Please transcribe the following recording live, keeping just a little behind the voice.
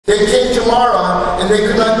They came to Mara, and they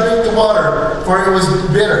could not drink the water, for it was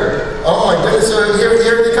bitter. Oh my goodness, so here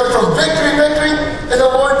they come from victory, victory, and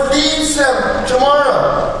the Lord leads them to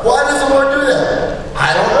Mara. Why does the Lord do that?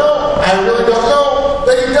 I don't know. I really don't know,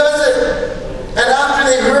 but He does it. And after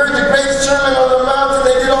they heard the great sermon on the mountain,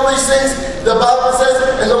 they did all these things, the Bible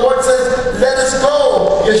says, and the Lord says, let us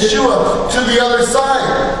go, Yeshua, to the other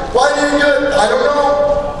side. Why did He do it? I don't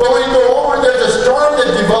know. But when you go over, there's a storm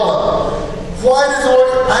that developed. Why does the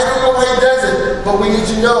Lord? I don't know why He does it, but we need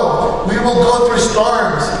to know. We will go through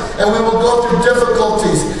storms, and we will go through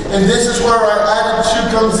difficulties, and this is where our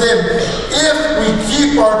attitude comes in. If we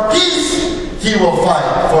keep our peace, He will fight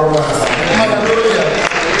for us. Hallelujah.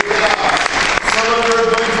 Some of you are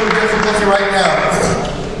going through a difficulty right now.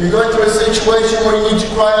 You're going through a situation where you need to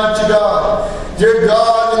cry out to God. Dear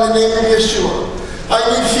God, in the name of Yeshua, I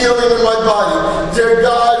need healing in my body. Dear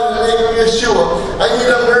God, in the name of Yeshua, I need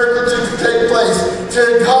a miracle to take place.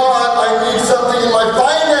 Dear God, I need something in my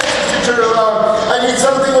finances to turn around. I need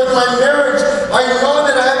something with my marriage. I know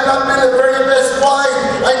that I have not been the very best wife.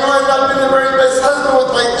 I know I have not been the very best husband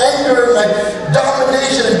with my anger and my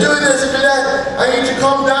domination and doing this and do that. I need to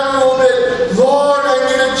calm down a little bit. Lord, I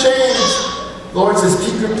need a change. Lord says,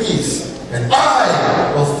 keep your peace, and I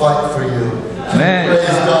will fight for you. Amen. Praise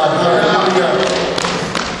God. Hallelujah.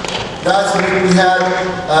 Last week we had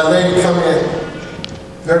a lady come in.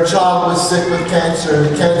 Her child was sick with cancer, and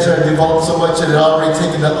the cancer had developed so much that it had already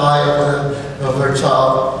taken the eye of her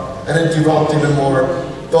child, and it developed even more.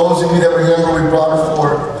 Those of you that remember, we brought her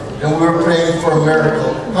forth, and we were praying for a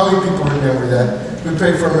miracle. How many people remember that? We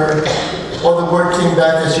prayed for a miracle. Well, the word came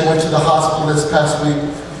back as she went to the hospital this past week.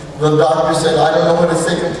 The doctor said, I don't know what has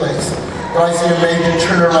taken place, but I see a major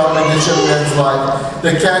turnaround in this young man's life.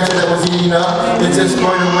 The cancer that was eating up, it's just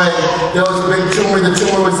going away. There was a big tumor, the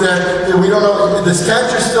tumor was there. We don't know, this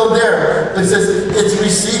cancer's still there, but it says it's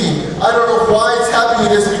receding. I don't know why it's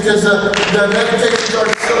happening this, because the medications are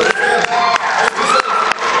still there.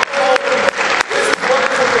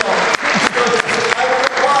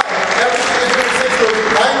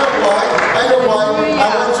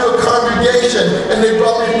 And they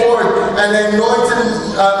brought me forward, and they anointed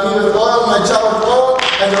me with oil. My child